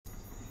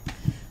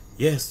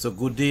Yes, so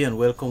good day and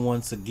welcome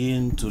once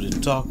again to the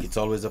talk. It's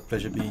always a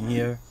pleasure being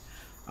here.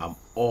 I'm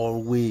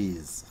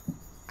always,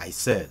 I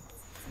said,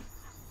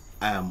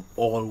 I am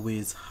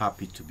always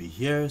happy to be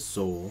here.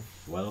 So,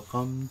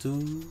 welcome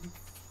to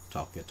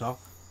Talk Your Talk.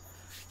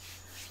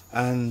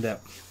 And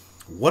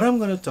what I'm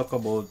going to talk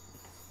about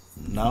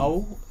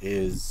now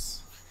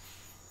is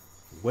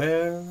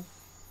where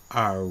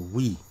are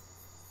we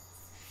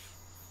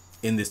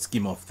in the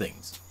scheme of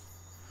things?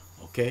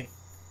 Okay?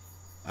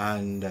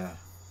 And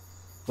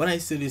when I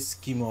say the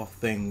scheme of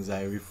things,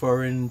 I'm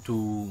referring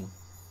to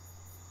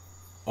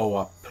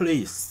our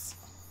place,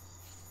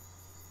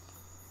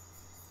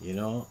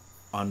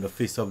 on the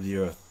face of the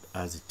earth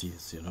as it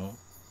is.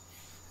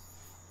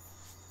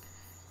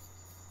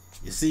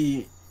 You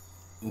see,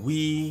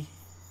 we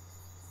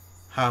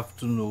have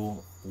to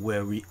know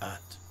where we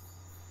at,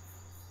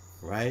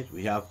 right?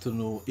 We have to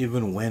know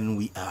even when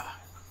we are,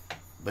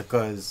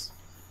 because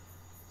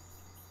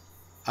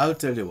I'll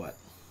tell you what,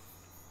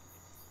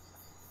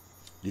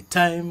 the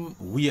time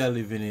we are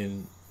living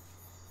in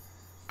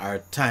are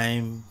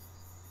time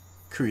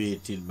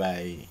created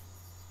by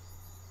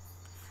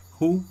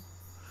who?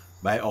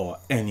 By our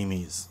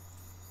enemies.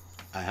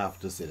 I have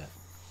to say that.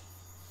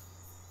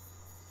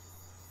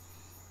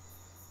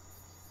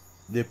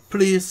 The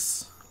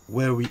place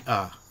where we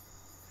are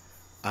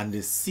and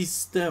the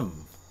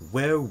system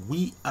where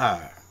we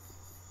are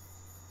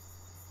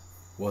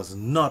was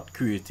not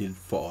created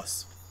for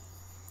us.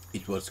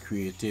 It was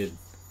created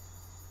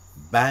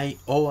by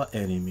our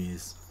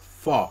enemies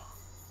for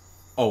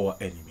our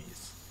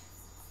enemies.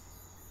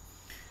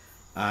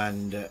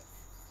 And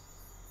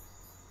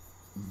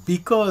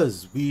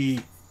because we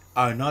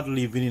are not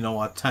living in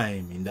our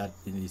time in the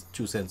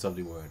true sense of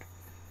the word,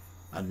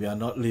 and we are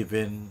not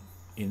living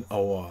in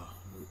our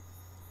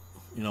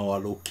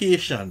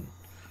location,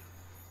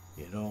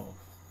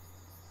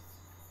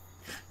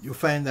 you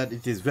find that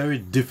it is very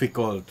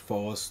difficult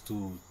for us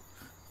to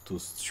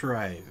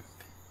strive,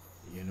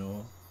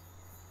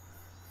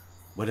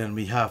 but then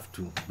we have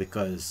to,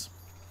 because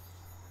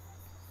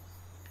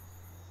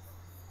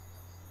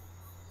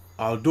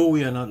although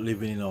we are not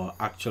living in our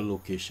actual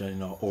location,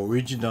 in our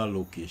original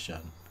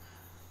location,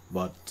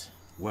 but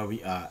where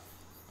we are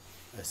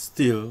is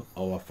still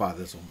our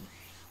Father's home.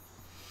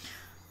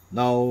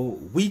 Now,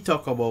 we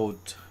talk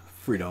about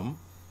freedom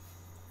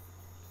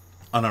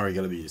on a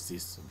regular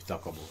basis. We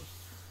talk about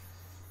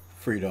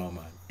freedom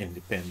and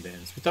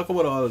independence. We talk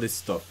about all this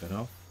stuff,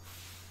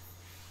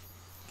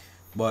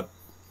 But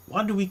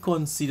what do we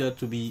consider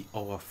to be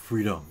our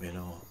freedom,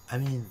 I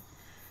mean,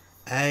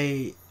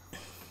 I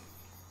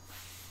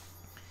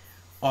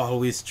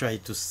always try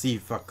to see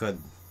if I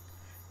could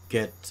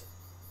get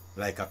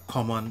like a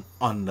common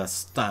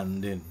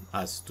understanding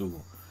as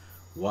to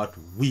what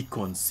we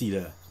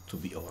consider to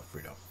be our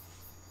freedom.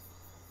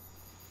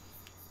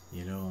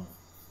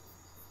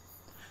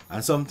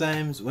 And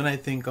sometimes when I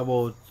think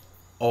about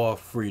our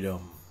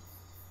freedom,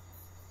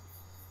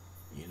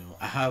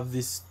 I have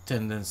this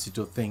tendency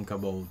to think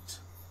about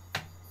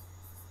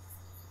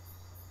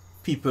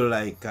people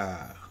like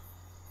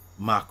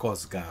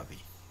Marcus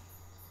Garvey.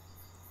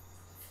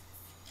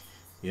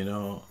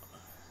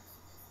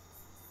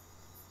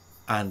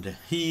 And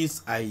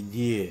his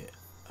idea,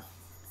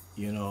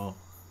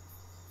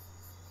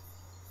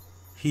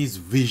 his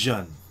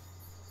vision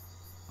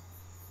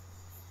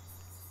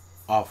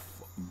of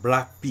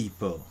black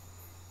people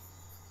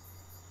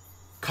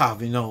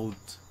carving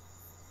out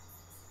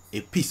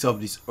a piece of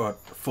this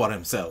earth for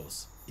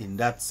themselves. In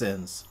that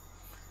sense,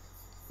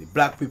 the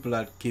black people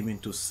that came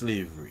into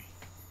slavery,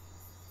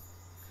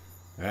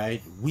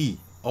 right? We,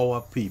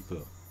 our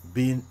people,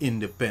 being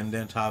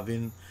independent,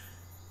 having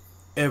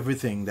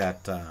everything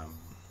that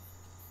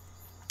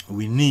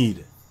we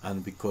need,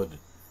 and we could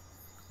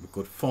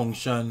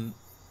function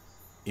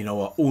in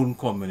our own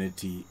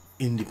community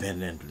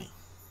independently.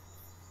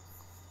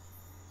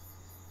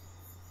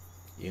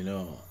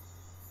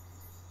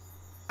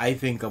 I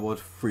think about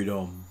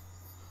freedom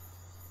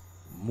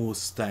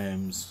most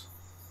times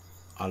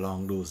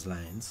along those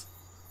lines,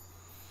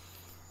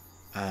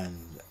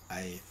 and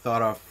I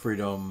thought of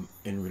freedom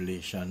in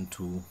relation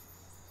to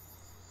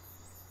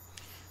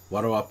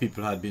what our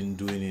people had been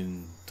doing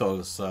in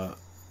Tulsa,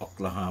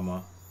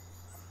 Oklahoma,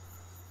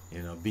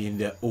 being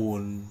their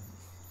own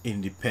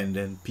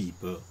independent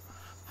people,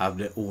 have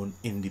their own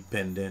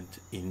independent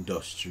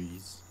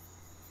industries.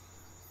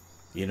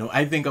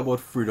 I think about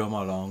freedom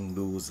along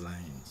those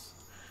lines.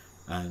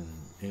 And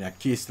in a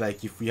case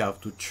like if we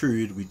have to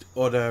trade with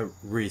other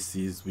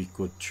races, we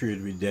could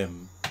trade with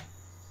them,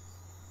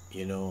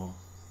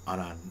 on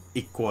an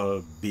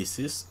equal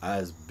basis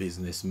as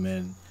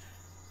businessmen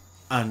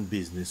and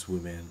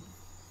businesswomen.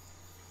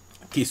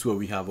 A case where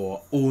we have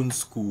our own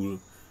school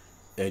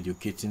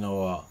educating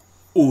our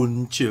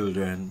own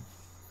children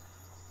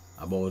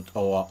about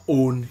our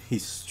own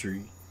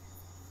history,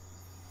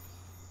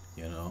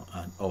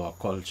 and our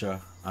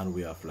culture and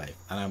way of life.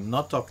 And I'm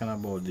not talking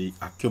about the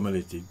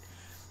accumulated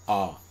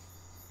or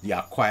the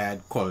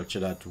acquired culture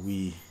that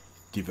we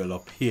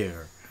develop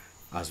here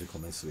as we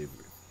come in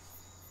slavery.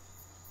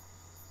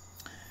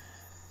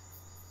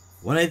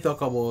 When I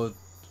talk about,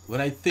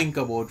 when I think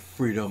about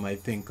freedom, I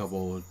think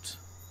about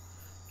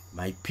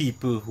my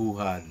people who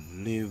had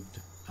lived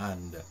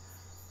and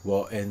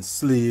were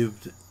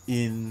enslaved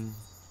in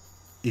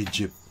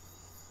Egypt,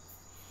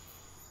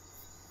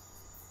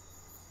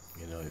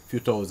 you know, a few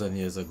thousand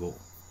years ago.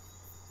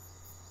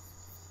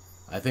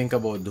 I think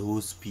about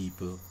those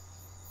people.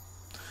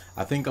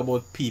 I think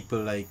about people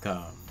like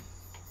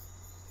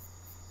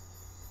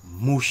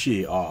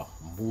Moshe or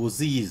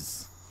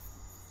Moses.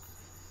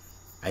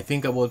 I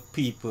think about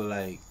people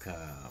like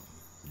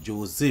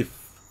Joseph.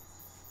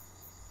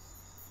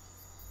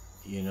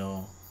 You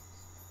know,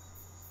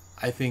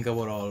 I think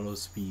about all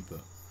those people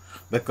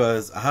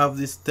because I have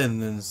this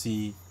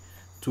tendency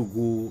to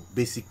go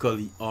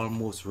basically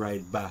almost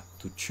right back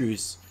to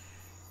trace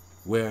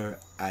where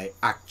I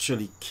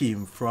actually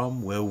came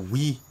from, where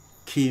we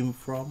came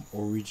from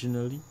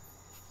originally,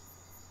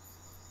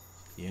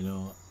 you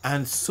know,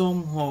 and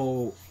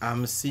somehow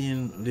I'm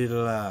seeing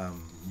little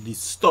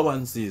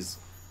disturbances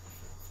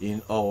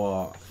in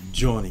our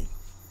journey,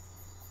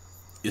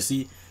 you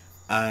see,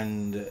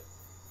 and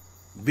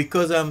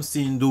because I'm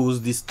seeing those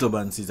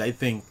disturbances, I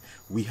think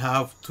we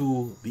have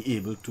to be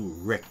able to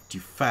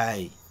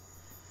rectify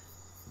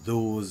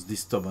those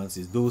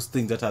disturbances, those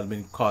things that have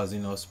been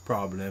causing us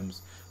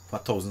problems for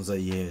thousands of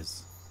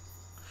years.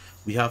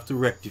 We have to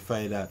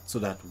rectify that so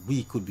that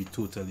we could be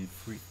totally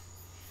free.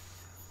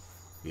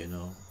 You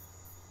know,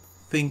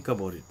 think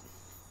about it.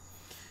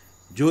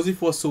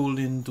 Joseph was sold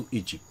into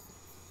Egypt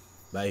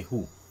by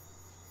who?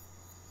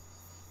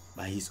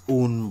 By his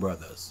own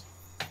brothers.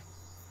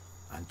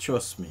 And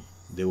trust me,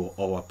 they were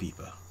our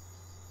people.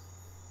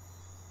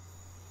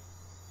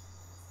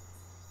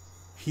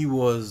 He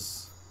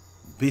was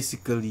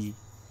basically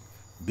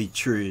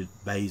betrayed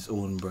by his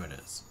own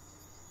brothers.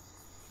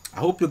 I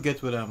hope you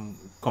get what I'm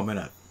coming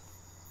at.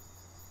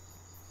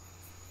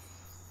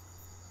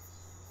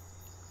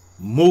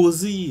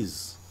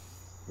 Moses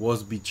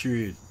was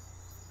betrayed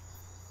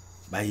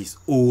by his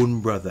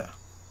own brother.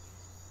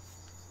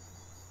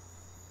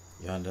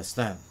 You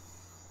understand?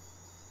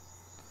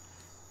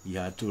 He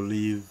had to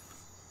leave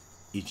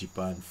Egypt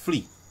and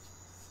flee.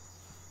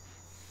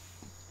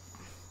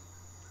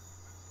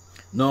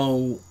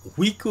 Now,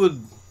 we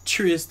could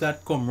trace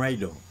that come right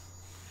down.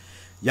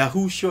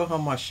 Yahushua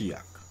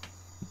HaMashiach.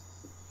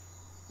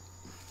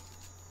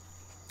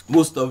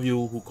 Most of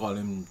you who call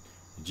him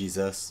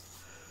Jesus,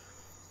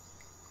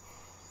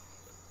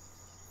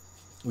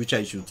 which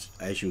I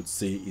should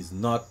say is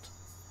not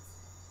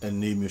a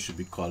name you should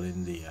be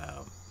calling the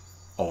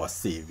our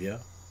Savior.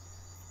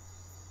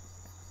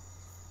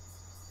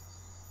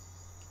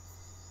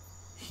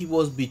 He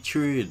was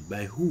betrayed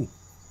by who?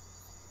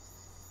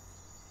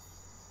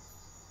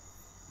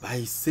 By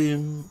his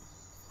same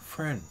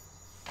friend,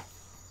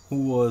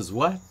 who was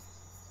what?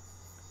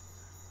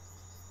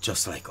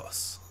 Just like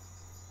us,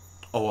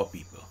 our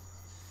people.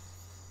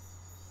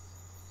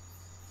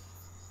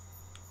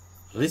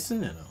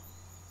 Listen, you know.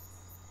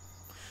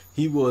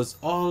 He was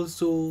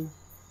also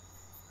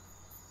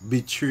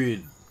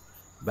betrayed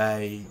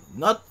by,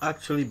 not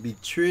actually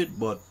betrayed,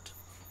 but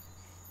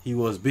he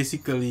was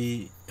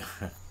basically,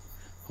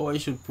 how I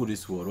should put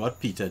this word, what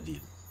Peter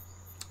did.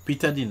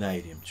 Peter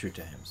denied him 3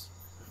 times,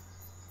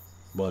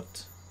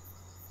 but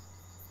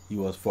he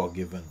was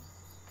forgiven.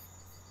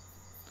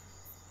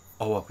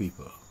 Our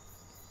people.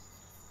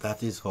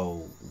 That is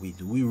how we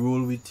do. We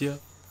roll with you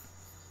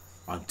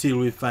until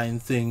we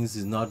find things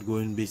is not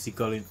going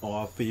basically in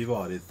our favor,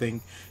 or they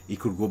think it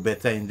could go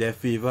better in their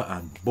favor,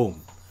 and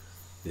boom,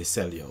 they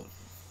sell you out.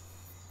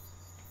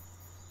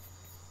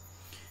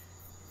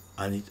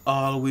 And it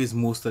always,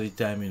 most of the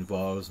time,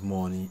 involves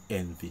money,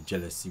 envy,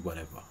 jealousy,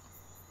 whatever.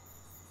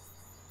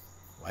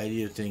 Why do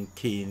you think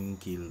Cain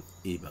killed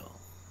Abel?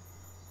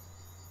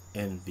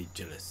 Envy,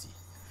 jealousy.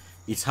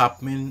 It's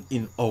happening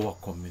in our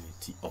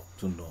community up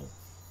to now.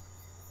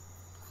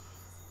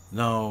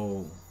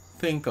 Now,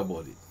 think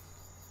about it.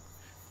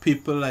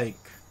 People like,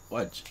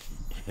 what?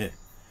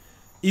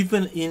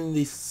 Even in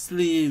the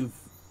slavery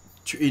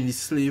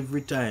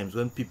times,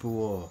 when people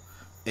were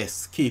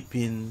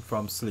escaping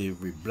from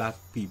slavery, black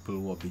people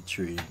were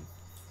betraying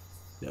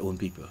their own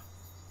people.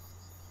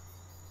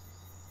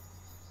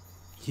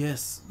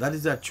 Yes, that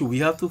is true. We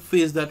have to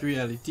face that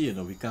reality, you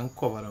know. We can't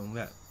cover on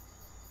that.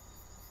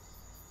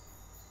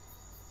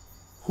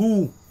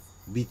 Who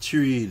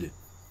betrayed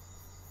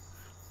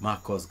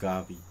Marcus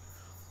Garvey?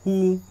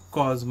 Who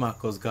caused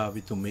Marcus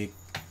Garvey to make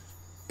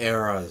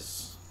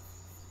errors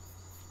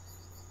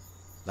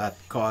that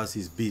caused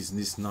his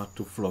business not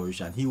to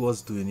flourish? And he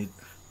was doing it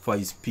for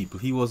his people.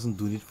 He wasn't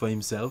doing it for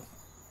himself.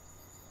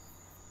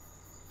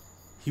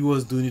 He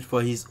was doing it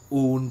for his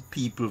own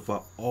people,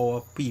 for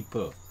our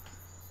people.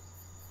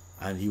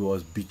 And he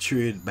was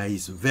betrayed by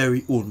his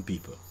very own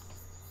people.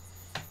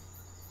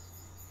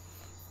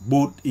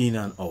 Both in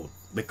and out.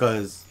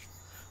 Because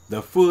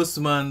the first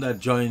man that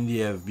joined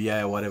the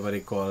FBI, or whatever they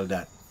call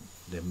that,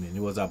 he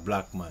was a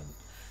black man.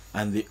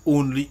 And they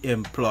only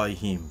employ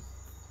him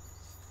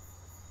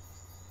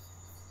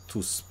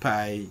to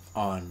spy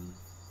on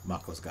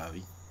Marcus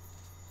Garvey.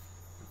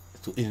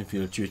 to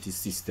infiltrate his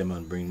system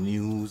and bring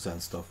news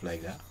and stuff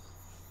like that.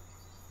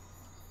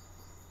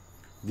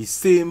 The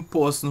same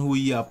person who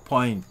he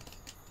appoint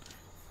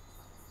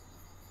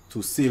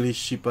to sail his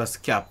ship as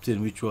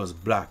captain, which was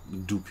black,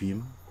 dupe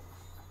him.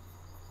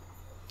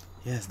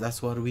 Yes,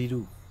 that's what we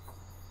do.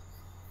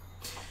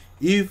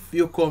 If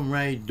you come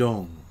right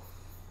down,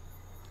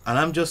 and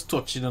I'm just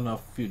touching on a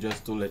few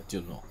just to let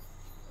you know,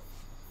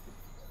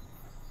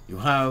 you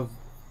have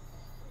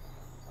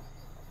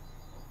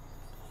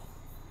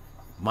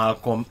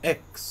Malcolm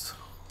X.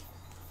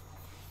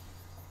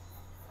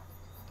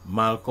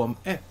 Malcolm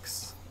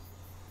X.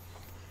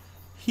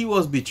 He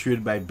was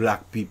betrayed by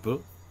black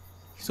people,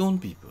 his own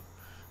people,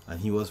 and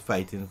he was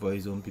fighting for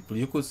his own people.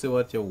 You could say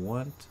what you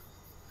want.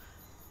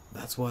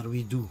 That's what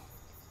we do.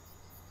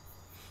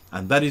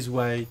 And that is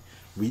why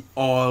we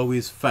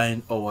always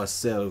find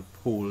ourselves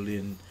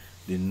holding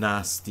the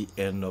nasty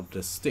end of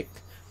the stick.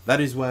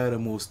 That is why the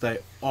Most High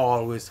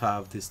always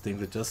have this thing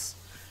to just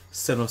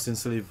send us in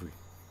slavery.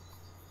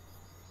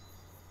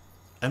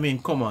 I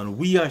mean, come on,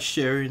 we are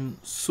sharing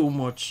so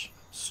much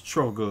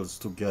struggles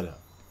together,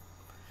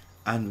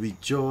 and we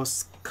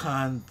just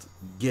can't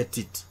get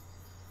it,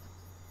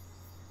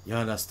 you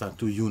understand,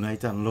 to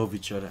unite and love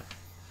each other.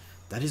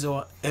 That is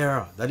our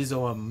error. That is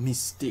our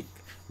mistake.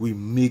 We're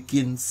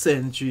making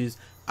centuries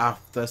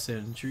after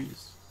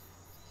centuries.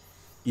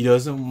 It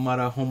doesn't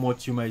matter how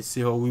much you might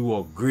say how we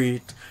were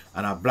great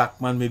and a black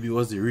man maybe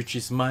was the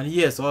richest man.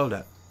 Yes, all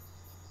that.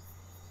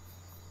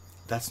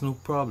 That's no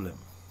problem.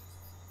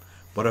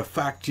 But the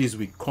fact is,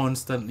 we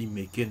constantly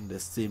making the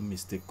same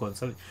mistake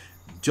constantly.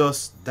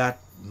 Just that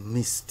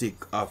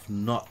mistake of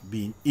not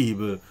being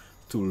able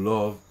to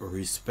love,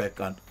 respect,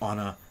 and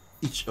honor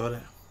each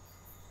other.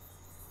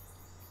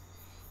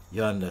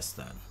 You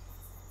understand?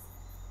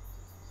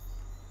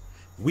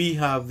 We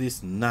have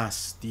this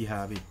nasty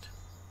habit.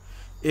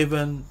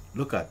 Even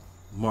look at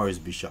Maurice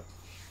Bishop.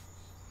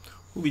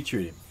 Who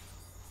betrayed him?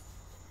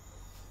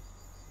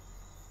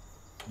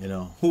 You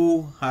know,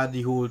 who had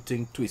the whole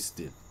thing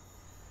twisted?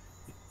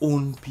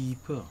 Own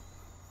people.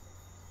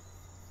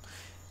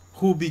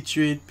 Who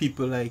betrayed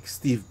people like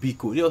Steve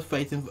Biko? They were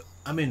fighting for,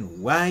 I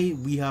mean, why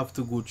we have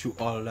to go through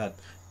all that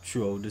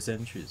throughout the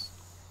centuries?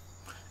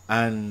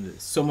 And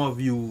some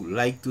of you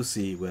like to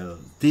say, well,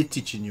 they're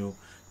teaching you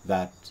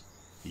that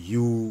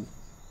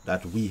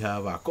we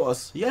have our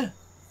course. Yeah.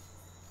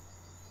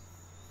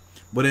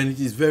 But then it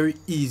is very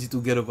easy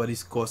to get over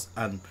this course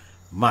and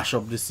mash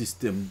up the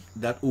system,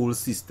 that old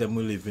system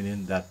we're living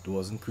in that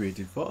wasn't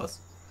created for us.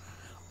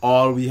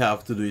 All we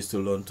have to do is to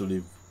learn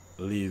to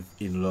live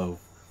in love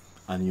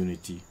and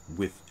unity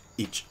with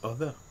each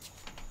other.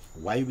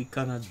 Why we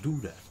cannot do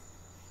that?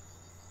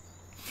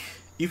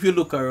 If you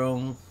look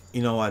around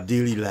in our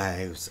daily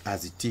lives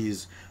as it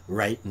is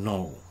right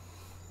now,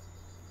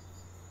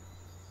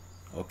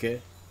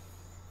 okay,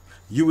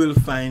 you will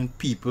find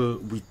people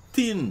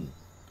within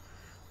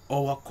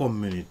our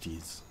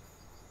communities,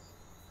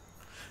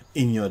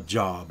 in your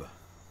job,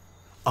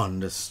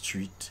 on the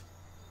street,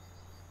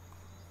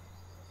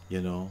 you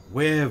know,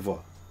 wherever,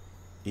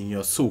 in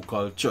your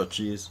so-called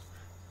churches,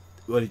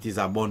 well, it is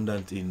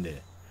abundant in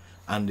there,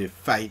 and they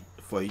fight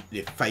for it,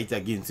 they fight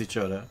against each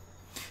other,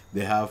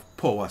 they have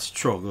power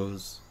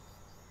struggles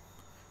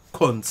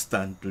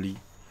constantly.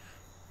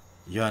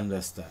 You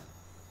understand?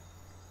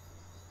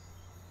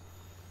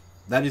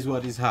 That is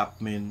what is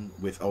happening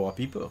with our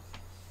people.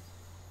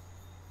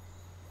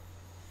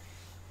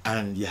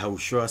 And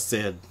Yahushua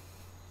said,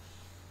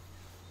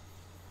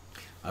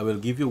 I will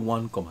give you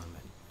one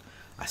commandment.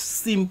 A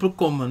simple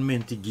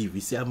commandment to give. He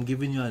said, I'm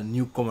giving you a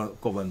new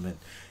commandment.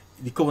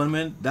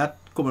 That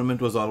commandment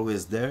was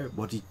always there,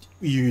 but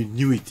you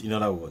knew it, in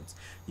other words.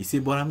 He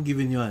said, but I'm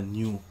giving you a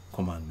new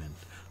commandment.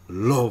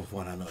 Love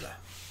one another.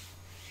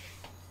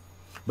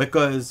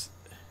 Because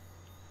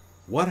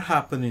what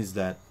happened is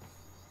that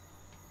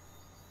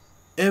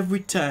every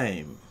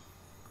time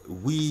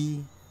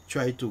we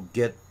try to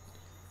get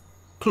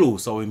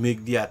close, or we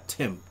make the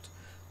attempt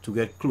to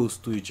get close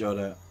to each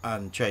other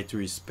and try to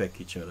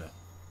respect each other,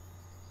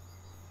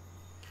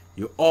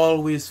 you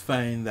always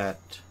find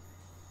that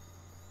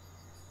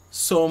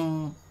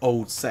some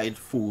outside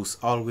force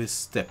always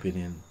stepping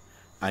in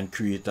and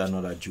create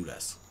another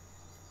Judas,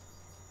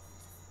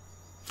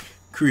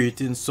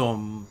 creating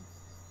some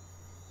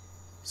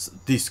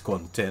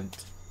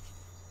discontent,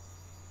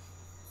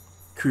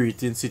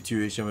 creating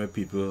situation where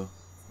people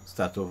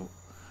start to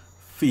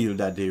feel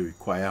that they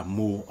require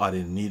more, or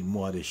they need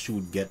more, they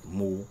should get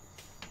more,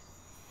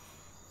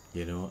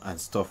 you know, and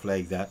stuff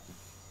like that,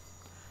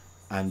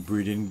 and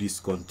breeding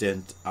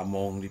discontent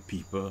among the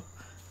people.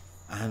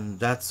 And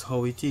that's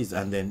how it is,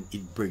 and then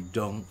it breaks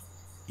down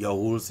your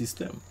whole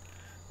system.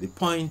 The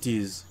point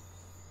is,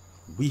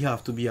 we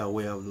have to be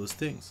aware of those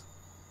things.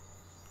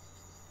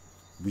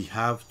 We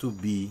have to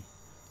be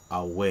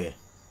aware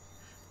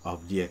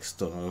of the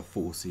external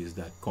forces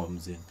that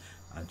comes in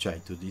and try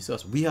to diss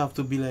us. We have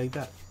to be like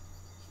that.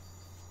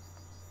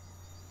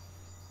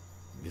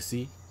 You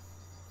see?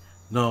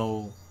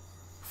 Now,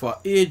 for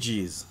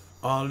ages,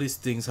 all these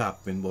things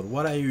happen, but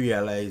what I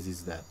realize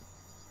is that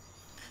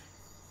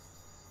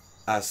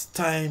as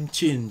time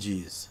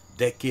changes,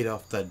 decade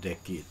after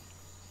decade,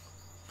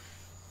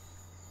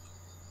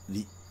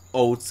 the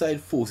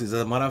outside forces,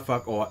 as a matter of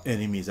fact, our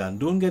enemies, and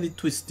don't get it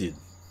twisted,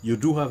 you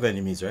do have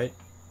enemies, right?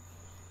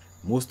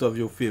 Most of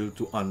you fail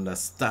to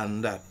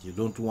understand that. You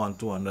don't want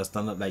to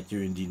understand that, like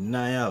you're in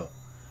denial.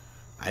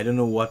 I don't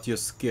know what you're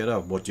scared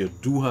of, but you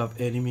do have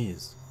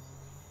enemies.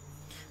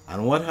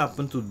 And what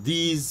happened to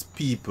these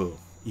people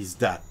is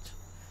that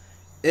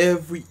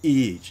every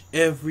age,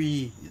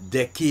 every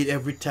decade,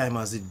 every time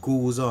as it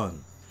goes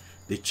on,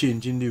 they're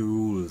changing the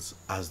rules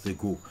as they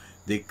go.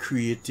 They're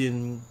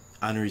creating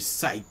and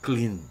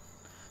recycling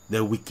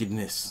their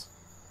wickedness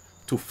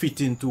to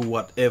fit into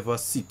whatever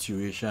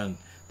situation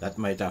that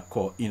might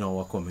occur in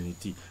our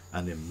community,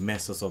 and they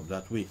mess us up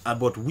that way.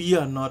 But we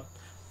are not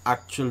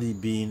actually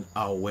being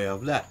aware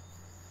of that.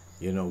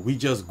 You know, we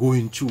just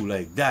going through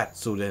like that.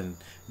 So then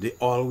they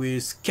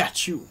always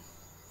catch you.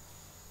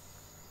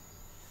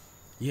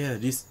 Yeah,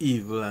 this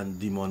evil and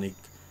demonic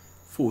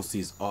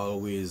forces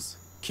always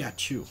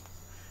catch you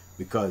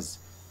because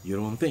you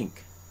don't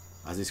think.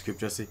 As the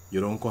scripture says,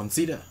 you don't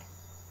consider.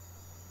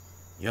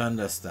 You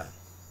understand?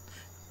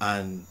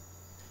 And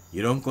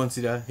you don't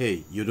consider,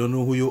 hey, you don't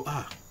know who you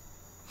are.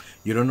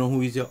 You don't know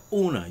who is your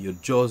owner. You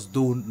just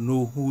don't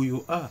know who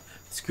you are.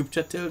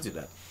 Scripture tells you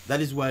that. That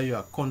is why you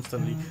are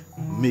constantly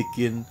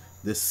making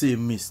the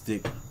same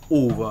mistake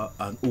over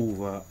and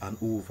over and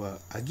over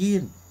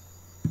again.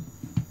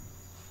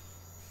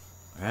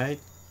 Right?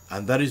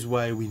 And that is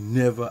why we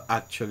never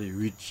actually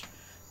reach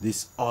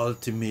this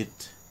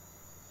ultimate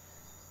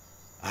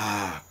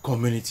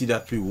community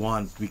that we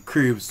want. We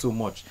crave so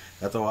much,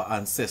 that our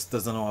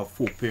ancestors and our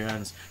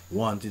foreparents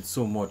wanted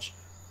so much,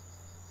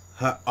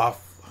 of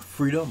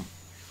freedom.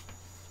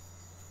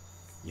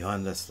 You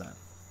understand?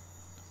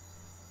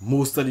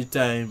 Most of the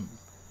time,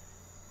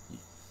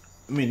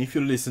 I mean, if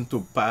you listen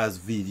to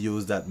past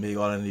videos that make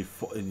all in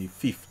the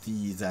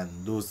 50s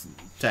and those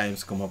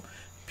times come up,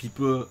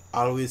 people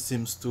always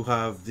seems to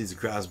have this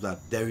grasp that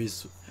there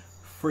is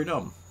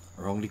freedom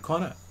around the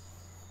corner.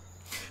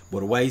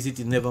 But why is it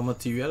never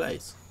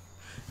materialized?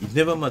 It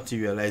never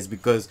materialized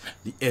because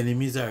the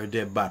enemies are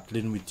there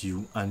battling with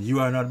you, and you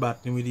are not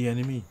battling with the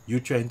enemy. You're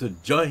trying to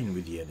join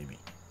with the enemy.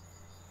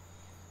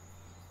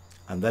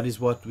 And that is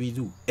what we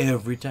do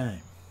every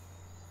time.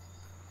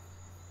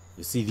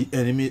 You see, the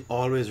enemy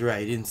always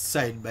riding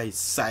side by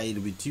side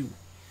with you,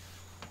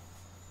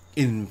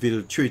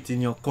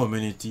 infiltrating your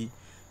community,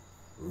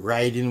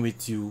 riding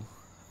with you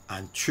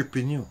and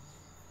tripping you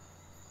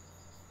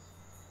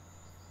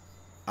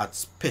at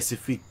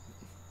specific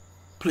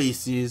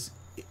places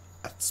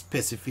at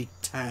specific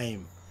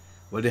time.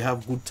 Well, they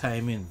have good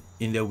timing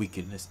in their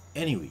wickedness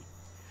anyway.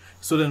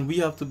 So then we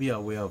have to be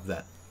aware of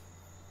that.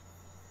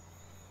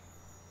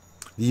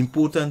 The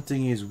important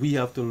thing is we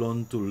have to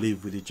learn to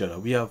live with each other.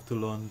 We have to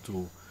learn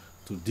to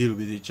deal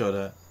with each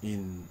other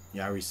in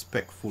a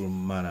respectful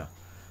manner,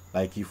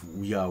 like if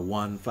we are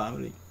one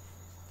family.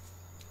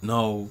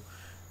 Now,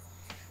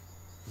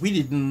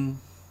 we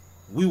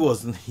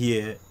wasn't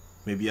here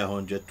maybe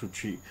 100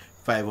 to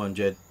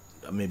 500,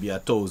 maybe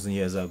 1,000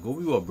 years ago.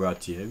 We were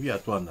brought here. We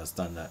have to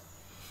understand that.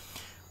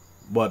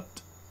 But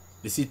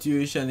the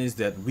situation is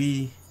that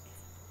we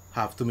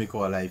have to make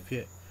our life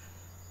here.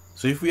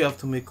 So if we have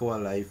to make our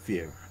life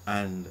here,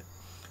 and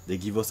they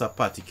give us a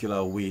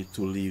particular way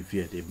to live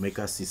here, they make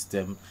a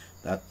system,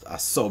 that a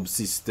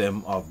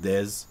subsystem of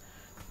theirs,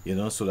 you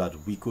know, so that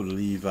we could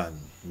live and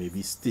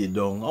maybe stay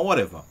down or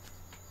whatever.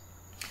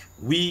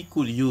 We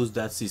could use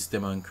that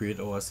system and create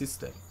our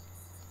system.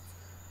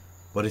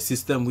 But the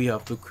system we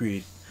have to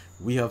create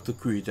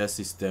a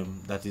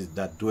system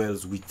that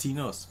dwells within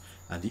us.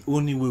 And the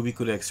only way we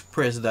could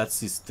express that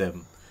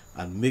system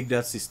and make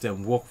that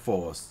system work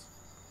for us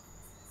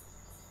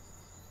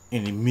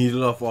in the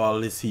middle of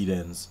all these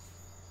heathens,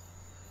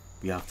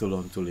 we have to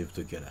learn to live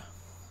together.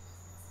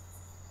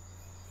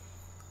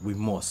 We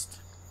must.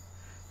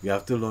 We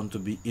have to learn to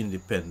be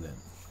independent.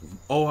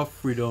 Our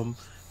freedom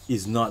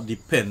is not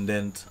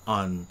dependent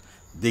on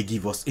they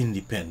give us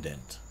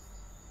independent.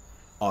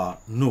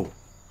 No.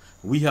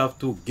 We have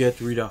to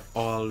get rid of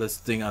all this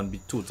thing and be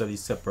totally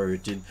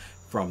separated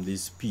from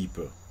these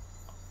people.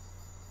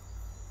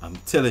 I'm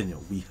telling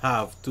you, we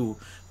have to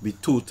be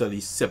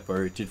totally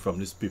separated from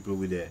these people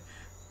with their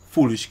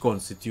foolish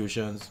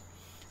constitutions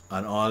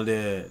and all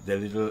the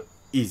little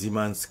easy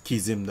man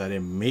schism that they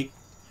make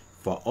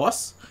for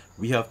us.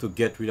 We have to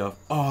get rid of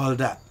all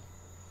that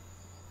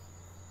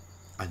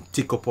and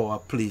take up our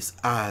place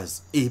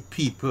as a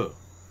people,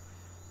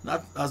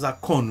 not as a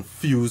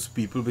confused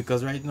people,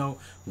 because right now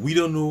we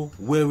don't know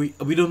where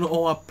we don't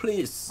know our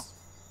place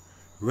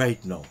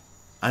right now,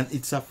 and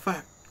it's a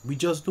fact. We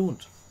just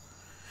don't.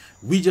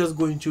 We just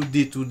going through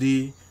day to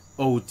day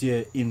out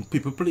here in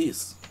people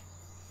place,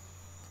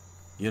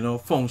 you know,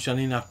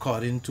 functioning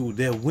according to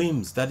their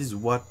whims. That is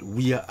what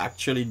we are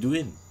actually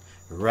doing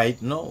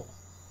right now.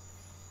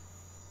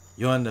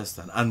 You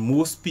understand? And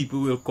most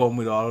people will come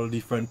with all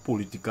different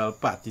political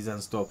parties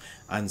and stuff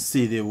and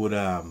say they would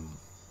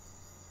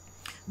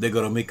they're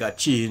gonna make a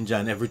change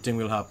and everything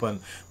will happen.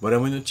 But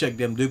then when you check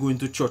them, they go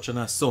into church on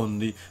a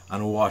Sunday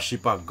and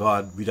worship a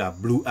God with a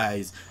blue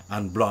eyes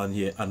and blonde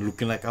hair and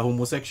looking like a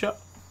homosexual.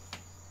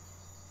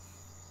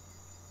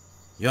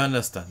 You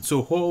understand?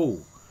 So how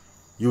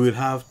you will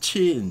have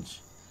change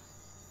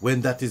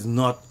when that is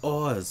not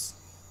ours?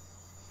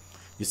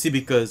 You see,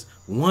 because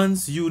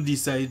once you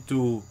decide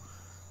to,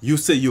 you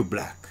say you're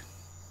black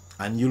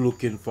and you're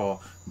looking for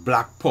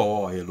black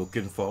power, you're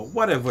looking for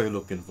whatever you're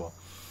looking for.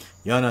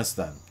 You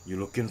understand? You're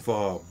looking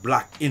for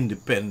black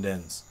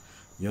independence,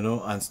 you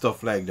know, and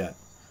stuff like that.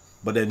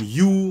 But then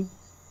you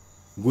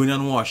going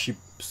and worship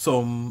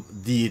some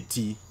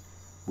deity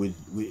with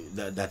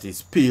that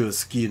is pale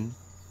skin.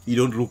 You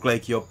don't look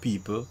like your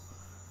people.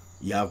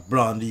 You have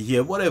blondie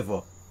hair,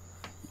 whatever.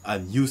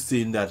 And you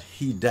saying that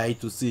he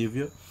died to save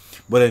you.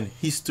 But then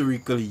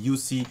historically, you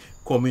see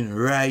coming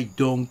right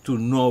down to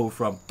now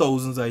from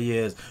thousands of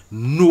years,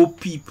 no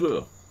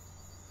people,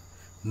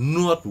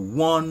 not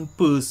one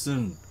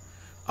person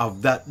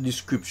of that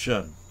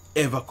description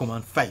ever come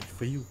and fight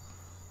for you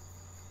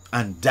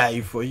and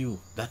die for you.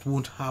 That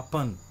won't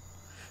happen.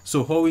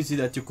 So how is it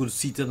that you could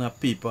sit on a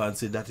paper and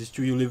say that is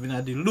true? You live in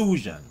a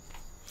delusion.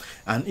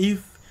 And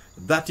if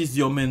that is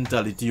your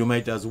mentality, you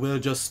might as well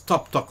just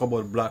stop talking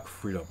about black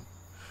freedom,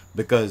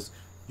 because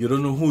you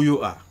don't know who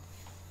you are.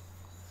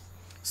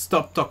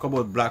 Stop talking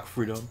about black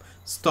freedom.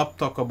 Stop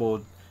talking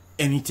about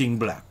anything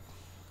black,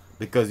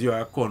 because you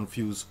are a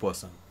confused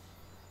person.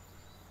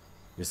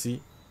 You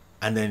see?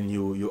 And then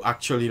you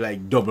actually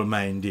like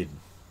double-minded,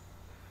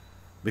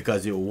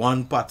 because you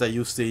one part of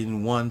you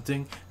saying one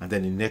thing and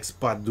then the next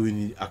part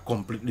doing a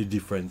completely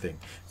different thing.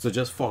 So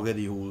just forget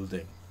the whole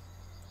thing.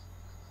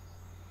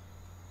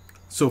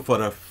 So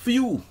for a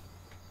few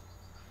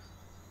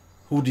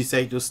who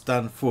decide to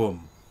stand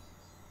firm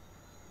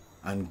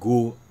and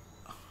go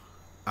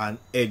and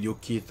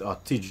educate or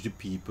teach the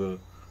people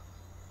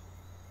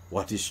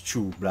what is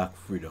true black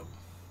freedom,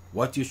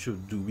 what you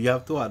should do, we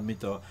have to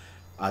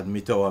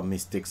admit our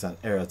mistakes and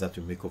errors that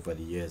we make over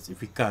the years.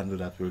 If we can't do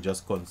that, we'll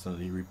just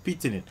constantly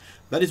repeating it.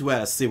 That is why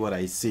I say what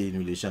I say in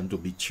relation to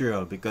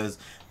betrayal, because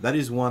that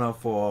is one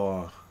of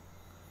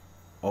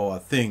our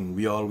thing.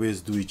 We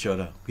always do each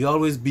other. We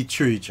always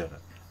betray each other.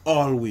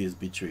 Always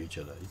betray each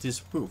other. It is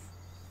proof.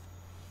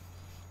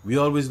 We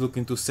always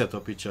looking to set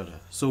up each other.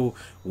 So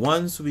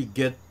once we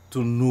get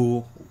to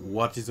know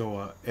what is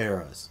our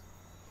errors,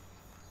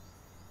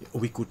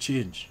 we could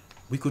change.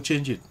 We could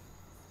change it.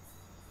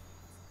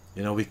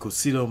 You know, we could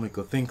sit down, we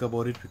could think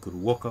about it, we could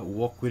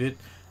walk with it,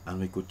 and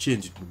we could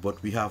change it.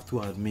 But we have to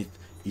admit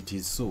it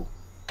is so.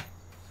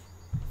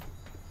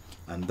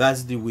 And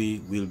that's the way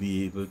we'll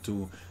be able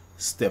to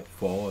step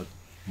forward.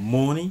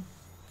 Money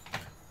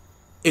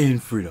in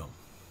freedom.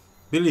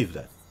 Believe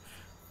that.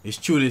 It's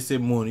true they say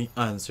money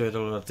answers a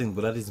lot of things,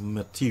 but that is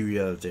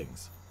material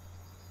things.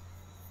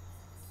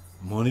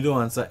 Money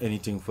don't answer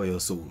anything for your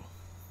soul.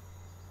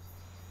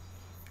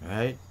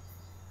 Right?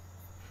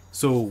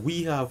 So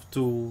we have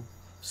to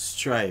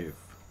strive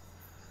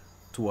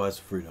towards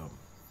freedom.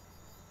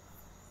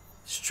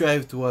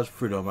 Strive towards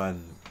freedom,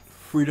 and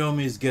freedom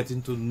is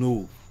getting to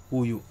know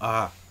who you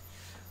are,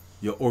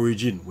 your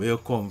origin, where you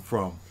come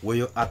from, where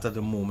you're at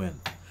the moment,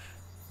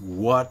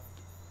 what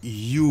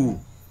you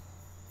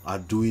are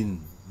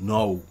doing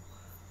now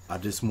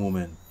at this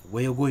moment,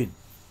 where you're going.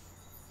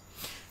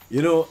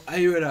 You know,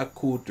 I read a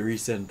quote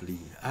recently.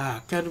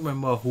 I can't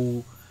remember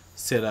who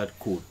said that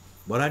quote,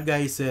 but that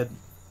guy said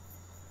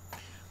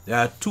there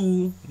are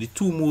the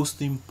two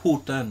most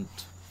important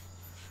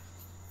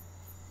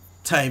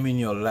time in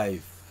your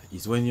life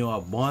is when you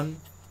are born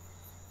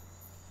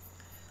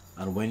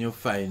and when you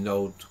find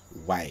out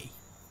why.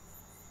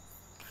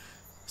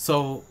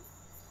 So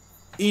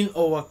in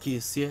our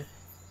case here,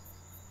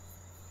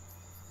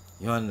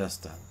 you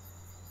understand,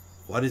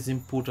 what is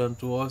important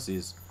to us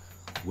is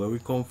where we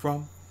come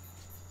from,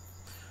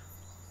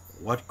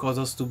 what caused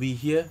us to be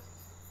here,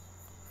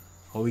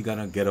 how we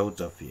gonna get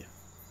out of here,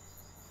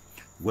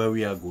 where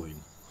we are going,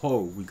 how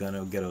we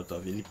gonna get out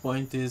of it. The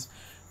point is,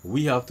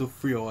 we have to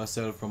free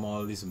ourselves from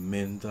all this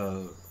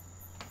mental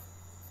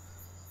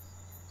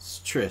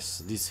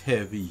stress, this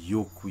heavy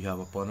yoke we have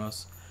upon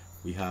us.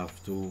 We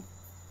have to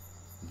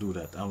do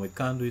that, and we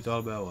can't do it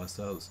all by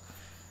ourselves.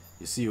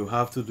 You see, you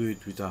have to do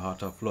it with a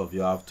heart of love.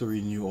 You have to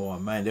renew our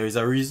mind. There is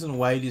a reason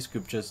why the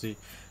scriptures say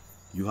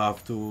you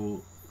have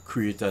to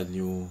create a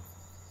new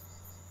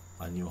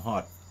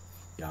heart.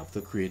 You have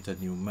to create a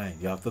new mind.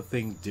 You have to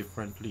think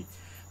differently.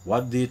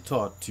 What they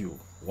taught you,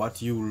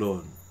 what you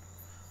learn,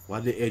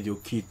 what they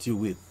educate you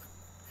with,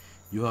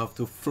 you have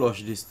to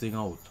flush this thing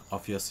out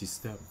of your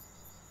system.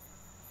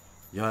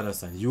 You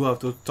understand? You have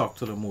to talk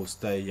to the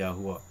Most High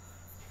Yahuwah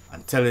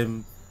and tell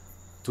him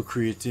to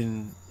create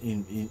in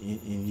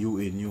you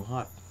a new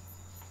heart.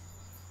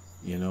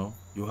 You know,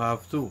 you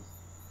have to.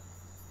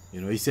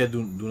 You know, he said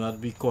do not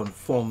be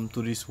conformed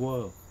to this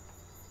world,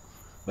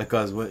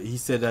 because he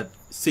said that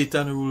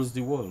Satan rules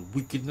the world,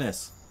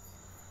 wickedness.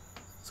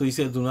 So he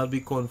said do not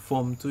be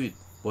conformed to it,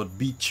 but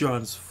be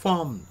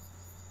transformed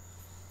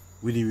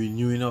with the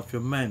renewing of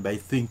your mind by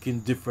thinking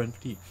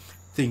differently,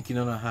 thinking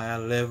on a higher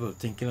level,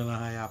 thinking on a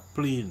higher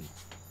plane,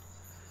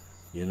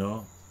 you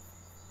know,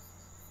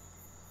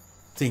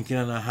 thinking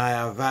on a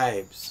higher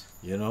vibes,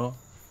 you know.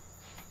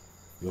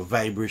 Your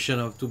vibration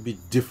have to be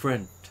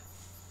different,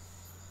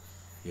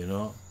 you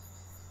know,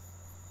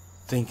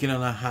 thinking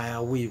on a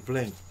higher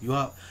wavelength.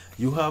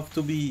 You have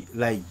to be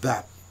like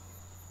that,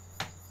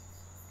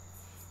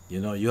 you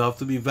know. You have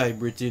to be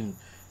vibrating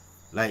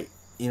like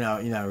in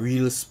a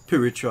real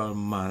spiritual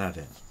manner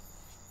then.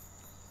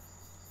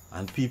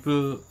 And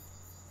people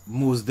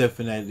most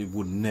definitely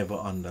would never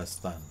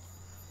understand.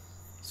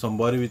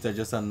 Somebody with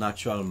just a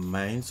natural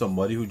mind,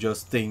 somebody who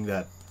just think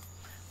that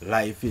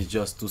life is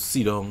just to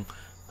sit down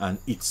and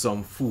eat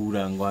some food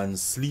and go and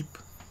sleep,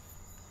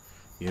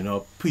 you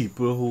know,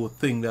 people who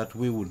think that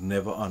we would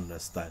never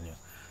understand you.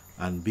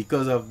 And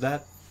because of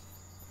that,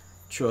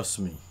 trust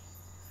me,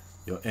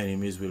 your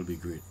enemies will be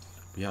great.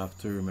 We have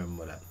to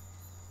remember that.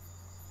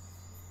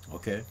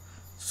 Okay,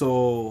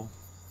 so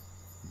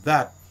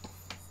that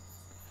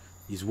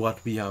is what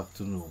we have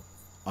to know,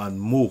 and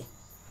more.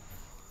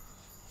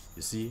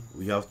 You see,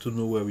 we have to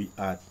know where we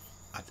are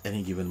at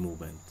any given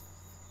moment.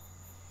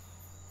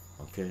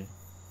 Okay,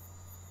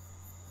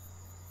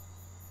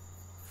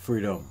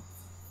 freedom.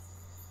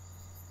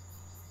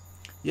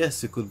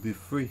 Yes, it could be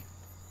free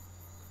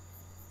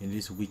in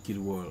this wicked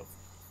world.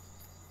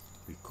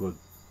 We could.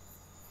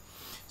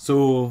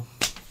 So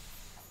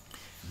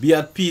be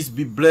at peace,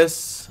 be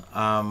blessed.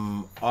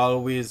 I'm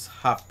always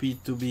happy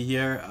to be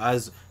here,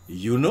 as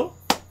you know.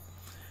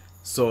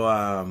 So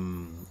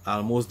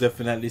I'll most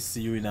definitely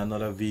see you in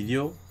another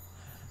video.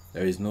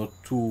 There is no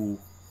two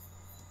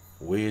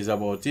ways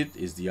about it.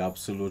 It's the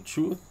absolute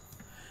truth.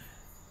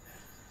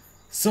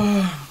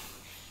 So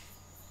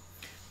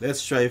let's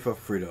strive for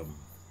freedom,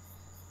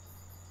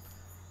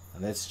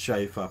 and let's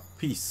strive for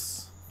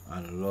peace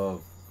and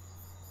love.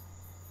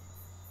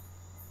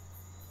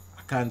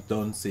 I can't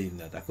done saying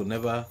that. I could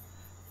never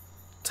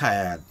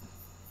tired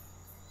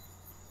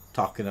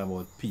talking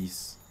about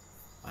peace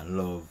and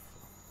love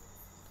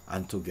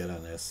and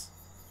togetherness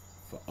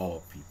for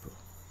all people.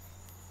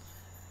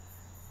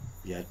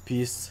 Be at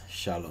peace.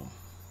 Shalom.